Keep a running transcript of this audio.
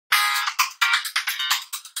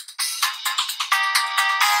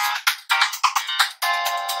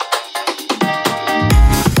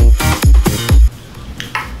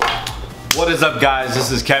What is up, guys? This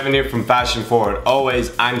is Kevin here from Fashion Forward.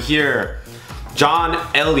 Always, I'm here. John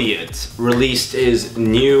Elliott released his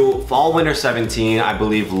new Fall Winter 17, I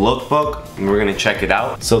believe, lookbook, and we're gonna check it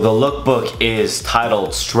out. So the lookbook is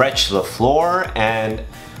titled Stretch the Floor, and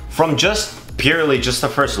from purely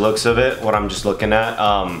the first looks of it, what I'm just looking at,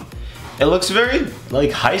 it looks very like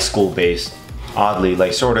high school based, oddly,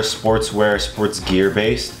 like sort of sportswear, sports gear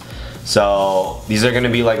based. So these are gonna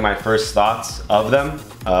be like my first thoughts of them.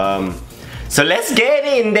 So let's get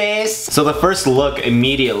in this. So the first look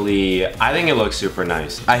immediately, I think it looks super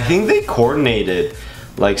nice. I think they coordinated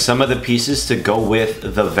like some of the pieces to go with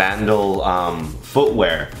the Vandal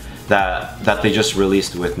footwear that they just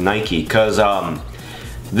released with Nike. Cause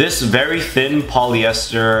this very thin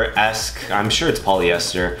polyester-esque, I'm sure it's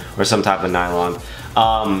polyester or some type of nylon,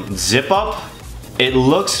 zip up, it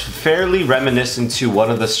looks fairly reminiscent to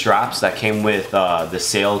one of the straps that came with the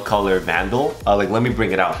sail color Vandal. Like, let me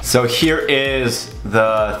bring it out. So here is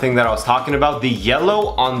the thing that I was talking about. The yellow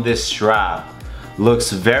on this strap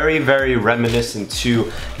looks very, very reminiscent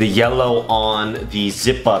to the yellow on the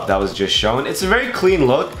zip up that was just shown. It's a very clean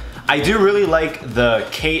look. I do really like the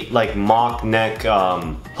Kate like mock neck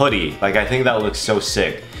hoodie. Like, I think that looks so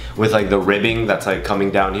sick. With like the ribbing that's like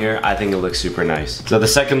coming down here, I think it looks super nice. So the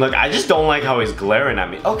second look, I just don't like how he's glaring at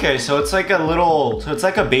me. Okay, so it's like it's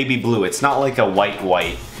like a baby blue. It's not like a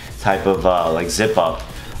white type of like zip up.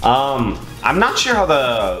 I'm not sure how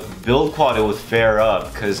the build quality would fare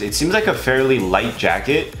up because it seems like a fairly light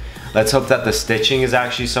jacket. Let's hope that the stitching is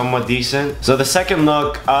actually somewhat decent. So the second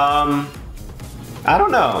look, I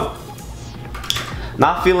don't know.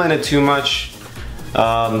 Not feeling it too much.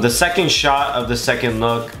 The second shot of the second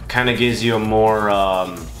look kind of gives you a more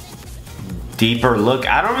deeper look.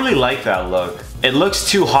 I don't really like that look. It looks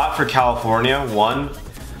too hot for California, one,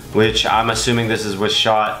 which I'm assuming this was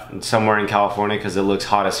shot somewhere in California because it looks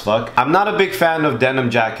hot as fuck. I'm not a big fan of denim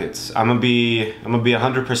jackets. I'm gonna be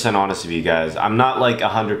 100% honest with you guys. I'm not like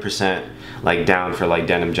 100% like down for like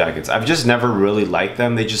denim jackets. I've just never really liked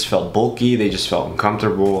them. They just felt bulky, they just felt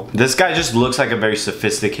uncomfortable. This guy just looks like a very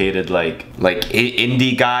sophisticated like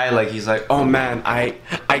indie guy. Like, he's like, oh man, I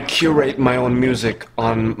curate my own music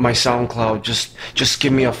on my SoundCloud. Just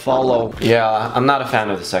give me a follow. Yeah, I'm not a fan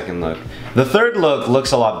of the second look. The third look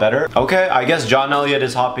looks a lot better. Okay, I guess John Elliott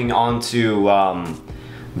is hopping onto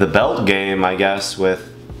the belt game, I guess,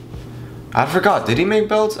 with, I forgot, did he make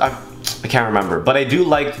belts? I can't remember, but I do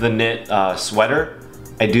like the knit sweater.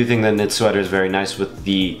 I do think the knit sweater is very nice with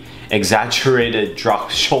the exaggerated drop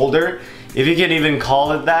shoulder. If you can even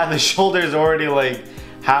call it that, the shoulder is already like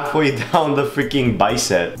halfway down the freaking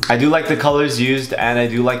bicep. I do like the colors used, and I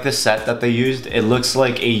do like the set that they used. It looks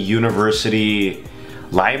like a university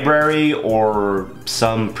library or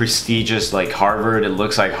some prestigious like Harvard. It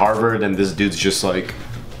looks like Harvard, and this dude's just like,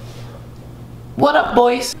 what up,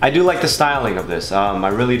 boys? I do like the styling of this. I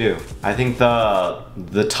really do. I think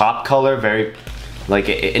the top color very, like,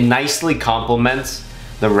 it nicely complements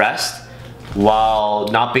the rest while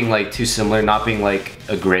not being like too similar, not being like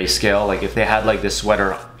a grayscale. Like, if they had like this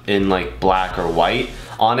sweater in like black or white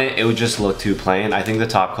on it, it would just look too plain. I think the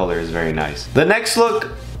top color is very nice. The next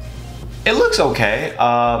look, it looks okay.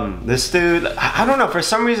 This dude, I don't know, for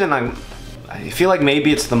some reason I feel like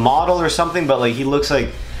maybe it's the model or something, but like, he looks like,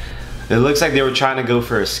 it looks like they were trying to go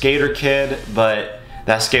for a skater kid, but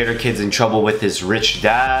that skater kid's in trouble with his rich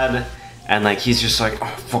dad, and like, he's just like,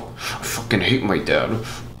 oh, I fucking hate my dad.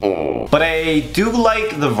 Oh. But I do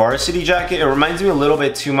like the varsity jacket. It reminds me a little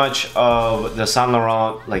bit too much of the Saint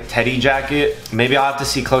Laurent like Teddy jacket. Maybe I'll have to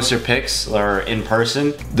see closer pics or in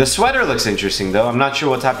person. The sweater looks interesting though. I'm not sure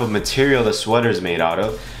what type of material the sweater is made out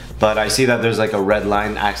of, but I see that there's like a red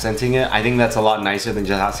line accenting it. I think that's a lot nicer than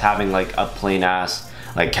just having like a plain ass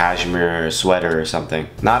like cashmere sweater or something.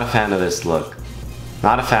 Not a fan of this look.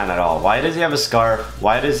 Not a fan at all. Why does he have a scarf?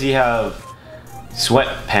 Why does he have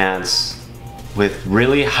sweatpants with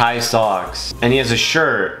really high socks? And he has a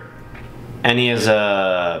shirt, and he has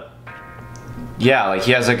a, yeah, like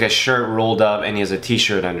he has like a shirt rolled up, and he has a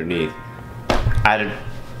t-shirt underneath. I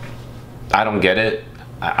don't get it.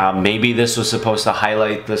 Maybe this was supposed to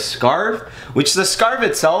highlight the scarf, which the scarf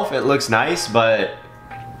itself, it looks nice, but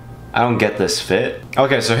I don't get this fit.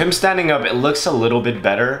 Okay, so him standing up, it looks a little bit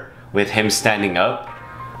better with him standing up,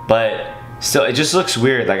 but still, it just looks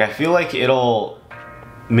weird. Like, I feel like it'll,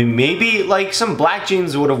 maybe like some black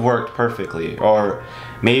jeans would have worked perfectly, or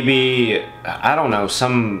maybe, I don't know,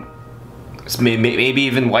 maybe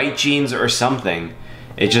even white jeans or something.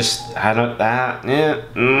 It just, I don't,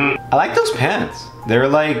 I like those pants. They're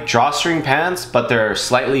like drawstring pants, but they're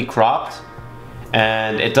slightly cropped.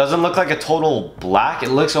 And it doesn't look like a total black. It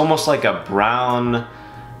looks almost like a brown,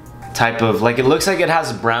 type of, like, it looks like it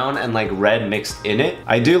has brown and like red mixed in it.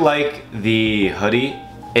 I do like the hoodie.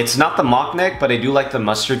 It's not the mock neck, but I do like the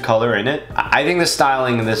mustard color in it. I think the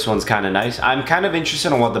styling in this one's kind of nice. I'm kind of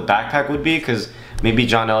interested in what the backpack would be, because maybe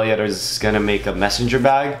John Elliott is gonna make a messenger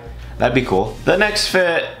bag. That'd be cool. The next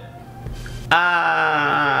fit, I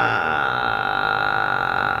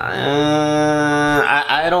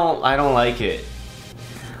don't like it.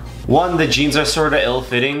 One, the jeans are sort of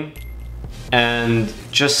ill-fitting, and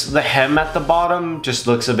just the hem at the bottom just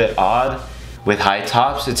looks a bit odd with high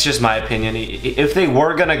tops. It's just my opinion. If they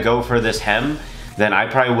were gonna go for this hem, then I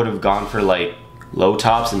probably would have gone for like low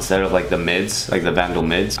tops instead of like the mids, like the Vandal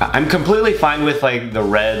mids. I'm completely fine with like the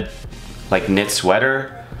red like knit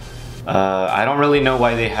sweater. I don't really know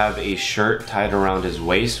why they have a shirt tied around his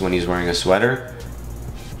waist when he's wearing a sweater.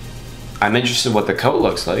 I'm interested what the coat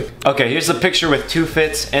looks like. Okay, here's the picture with two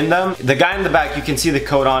fits in them. The guy in the back, you can see the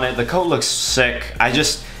coat on it. The coat looks sick.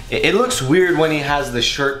 It looks weird when he has the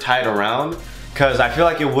shirt tied around, because I feel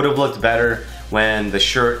like it would have looked better when the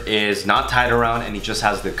shirt is not tied around and he just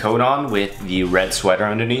has the coat on with the red sweater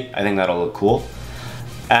underneath. I think that'll look cool.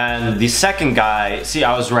 And the second guy, see,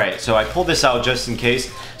 I was right. So I pulled this out just in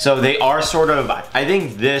case. So they are sort of, I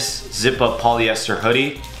think this zip up polyester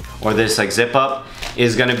hoodie, or this like zip up,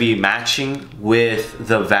 is gonna be matching with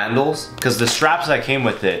the Vandals, because the straps that came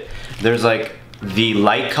with it, there's like the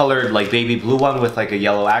light colored like baby blue one with like a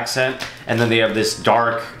yellow accent, and then they have this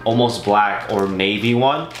dark almost black or navy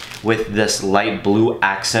one with this light blue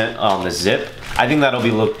accent on the zip. I think that'll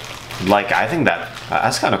be I think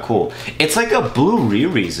that's kind of cool. It's like a blue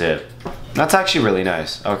Riri zip. That's actually really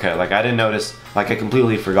nice. Okay, like I didn't notice, like I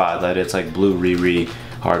completely forgot that it's like blue Riri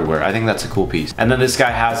hardware. I think that's a cool piece. And then this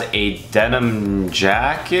guy has a denim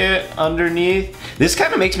jacket underneath. This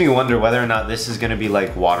kind of makes me wonder whether or not this is gonna be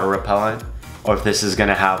like water repellent, or if this is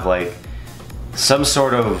gonna have like some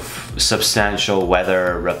sort of substantial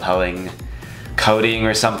weather repelling coating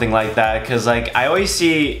or something like that. Cause like I always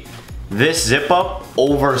see this zip up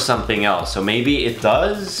over something else. So maybe it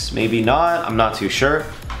does, maybe not, I'm not too sure.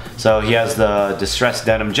 So he has the distressed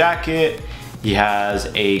denim jacket. He has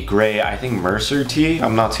a gray, I think Mercer tee,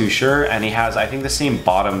 I'm not too sure. And he has, I think, the same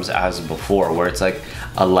bottoms as before, where it's like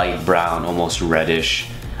a light brown, almost reddish,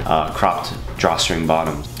 cropped drawstring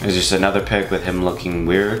bottoms. There's just another pic with him looking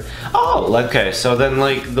weird. Oh, okay, so then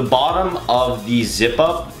like the bottom of the zip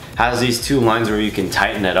up has these two lines where you can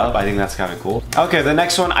tighten it up. I think that's kind of cool. Okay, the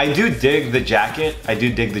next one, I do dig the jacket.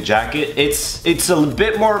 It's a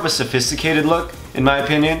bit more of a sophisticated look, in my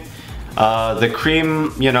opinion. The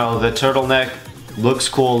cream, you know, the turtleneck looks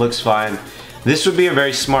cool, looks fine. This would be a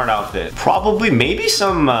very smart outfit. Probably, maybe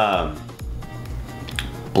some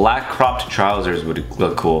black cropped trousers would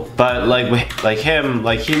look cool. But like him,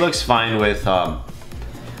 like he looks fine with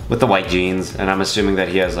the white jeans, and I'm assuming that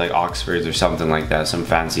he has like Oxfords or something like that, some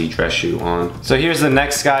fancy dress shoe on. So here's the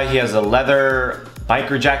next guy. He has a leather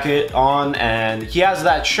biker jacket on, and he has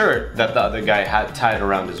that shirt that the other guy had tied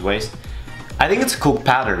around his waist. I think it's a cool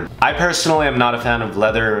pattern. I personally am not a fan of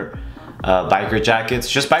leather biker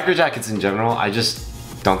jackets, just biker jackets in general. I just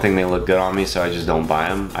don't think they look good on me, so I just don't buy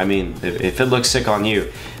them. I mean, if it looks sick on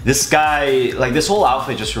you. This guy, like this whole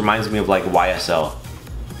outfit just reminds me of like YSL.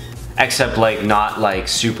 Except like not like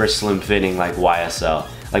super slim fitting like YSL.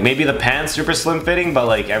 Like maybe the pants super slim fitting, but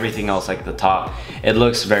like everything else, like the top, it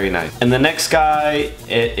looks very nice. And the next guy,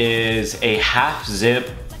 it is a half zip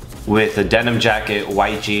with a denim jacket,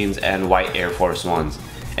 white jeans, and white Air Force Ones.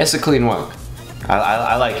 It's a clean look.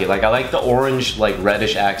 I like it. Like I like the orange, like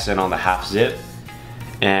reddish accent on the half zip,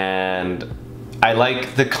 and I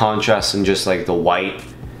like the contrast in just like the white,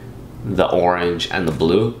 the orange, and the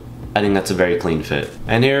blue. I think that's a very clean fit.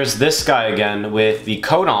 And here's this guy again with the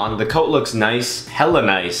coat on. The coat looks nice, hella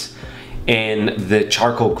nice, in the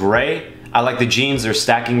charcoal gray. I like the jeans, they're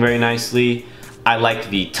stacking very nicely. I like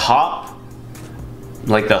the top,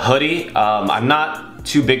 like the hoodie. I'm not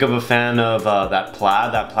too big of a fan of that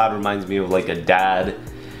plaid. That plaid reminds me of like a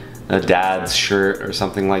dad's shirt or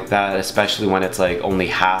something like that, especially when it's like only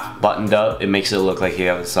half buttoned up. It makes it look like he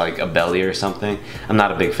has like a belly or something. I'm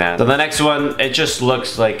not a big fan. So the next one, it just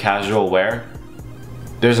looks like casual wear.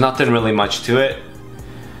 There's nothing really much to it.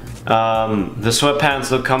 The sweatpants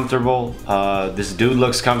look comfortable. This dude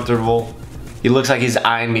looks comfortable. He looks like he's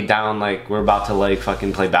eyeing me down, like we're about to like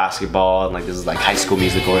fucking play basketball, and like this is like High School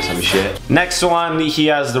Musical or some shit. Next one, he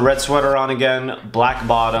has the red sweater on again, black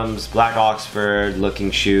bottoms, black Oxford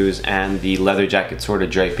looking shoes, and the leather jacket sort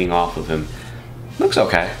of draping off of him. Looks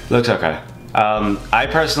okay, looks okay. I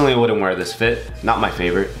personally wouldn't wear this fit, not my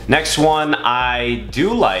favorite. Next one, I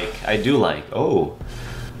do like, oh.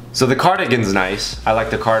 So the cardigan's nice, I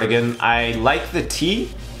like the cardigan. I like the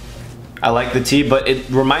tee. I like the tee, but it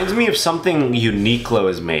reminds me of something Uniqlo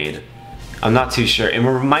has made. I'm not too sure. It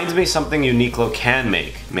reminds me of something Uniqlo can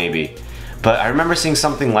make, maybe. But I remember seeing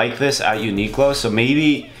something like this at Uniqlo, so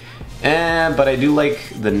maybe, but I do like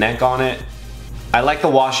the neck on it. I like the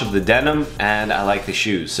wash of the denim, and I like the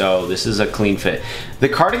shoes, so this is a clean fit. The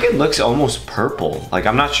cardigan looks almost purple. Like,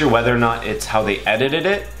 I'm not sure whether or not it's how they edited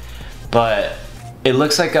it, but it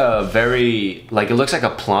looks like a very, it looks like a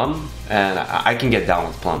plum, and I can get down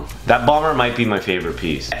with plum. That bomber might be my favorite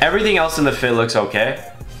piece. Everything else in the fit looks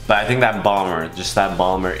okay, but I think that bomber, just that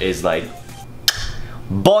bomber is like,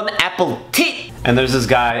 bon appetit! And there's this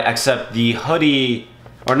guy, except the hoodie,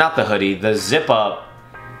 or not the hoodie, the zip up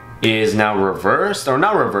is now reversed, or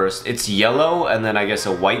not reversed, it's yellow and then I guess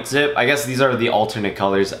a white zip. I guess these are the alternate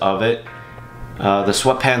colors of it. The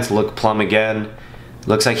sweatpants look plum again.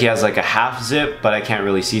 Looks like he has like a half zip, but I can't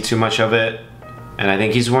really see too much of it. And I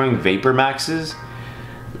think he's wearing Vapor Maxes.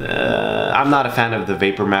 I'm not a fan of the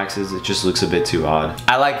Vapor Maxes, it just looks a bit too odd.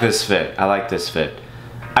 I like this fit, I like this fit.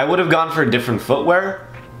 I would have gone for different footwear.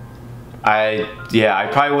 I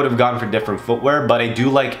probably would have gone for different footwear, but I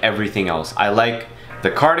do like everything else. I like the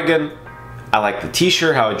cardigan, I like the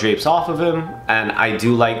t-shirt, how it drapes off of him, and I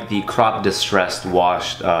do like the crop distressed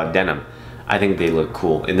washed denim. I think they look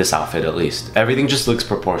cool, in this outfit at least. Everything just looks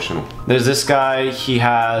proportional. There's this guy, he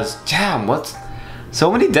has, damn, what's,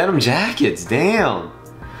 so many denim jackets, damn.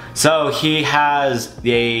 So he has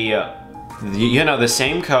the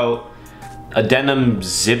same coat, a denim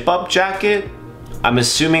zip up jacket, I'm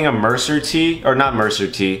assuming a Mercer tee, or not Mercer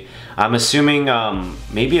tee, I'm assuming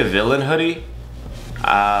maybe a Villain hoodie.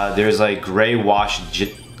 There's like gray wash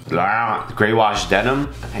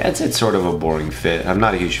denim. It's sort of a boring fit. I'm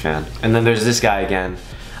not a huge fan. And then there's this guy again.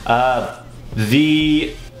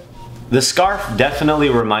 The scarf definitely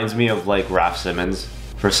reminds me of like Raf Simons.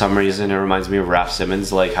 For some reason, it reminds me of Raf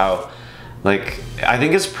Simons. Like how, I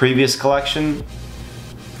think his previous collection,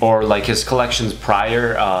 or like his collections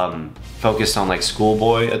prior, focused on like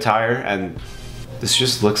schoolboy attire, and this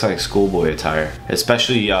just looks like schoolboy attire,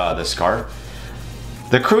 especially the scarf.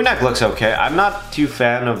 The crew neck looks okay. I'm not too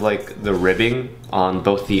fan of like the ribbing on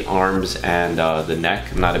both the arms and the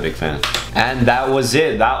neck. I'm not a big fan. And that was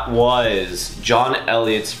it. That was John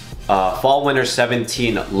Elliott's Fall Winter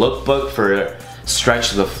 17 lookbook for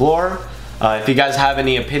Stretch the Floor. If you guys have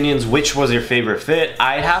any opinions, which was your favorite fit?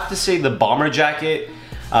 I'd have to say the bomber jacket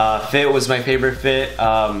fit was my favorite fit,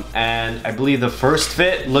 and I believe the first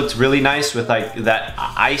fit looked really nice with like that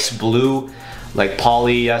ice blue like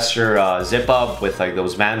polyester zip up with like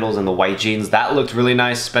those vandals and the white jeans. That looked really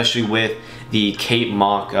nice, especially with the Cape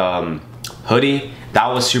Mock hoodie. That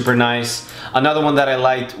was super nice. Another one that I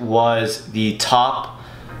liked was the top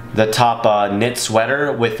knit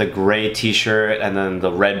sweater with the gray t-shirt and then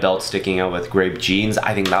the red belt sticking out with gray jeans.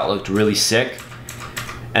 I think that looked really sick.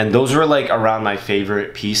 And those were like around my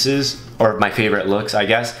favorite pieces, or my favorite looks, I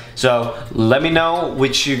guess. So let me know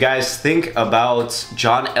what you guys think about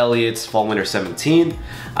John Elliott's Fall Winter 17.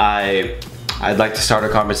 I'd like to start a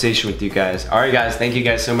conversation with you guys. All right guys, thank you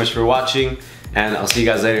guys so much for watching, and I'll see you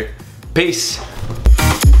guys later. Peace.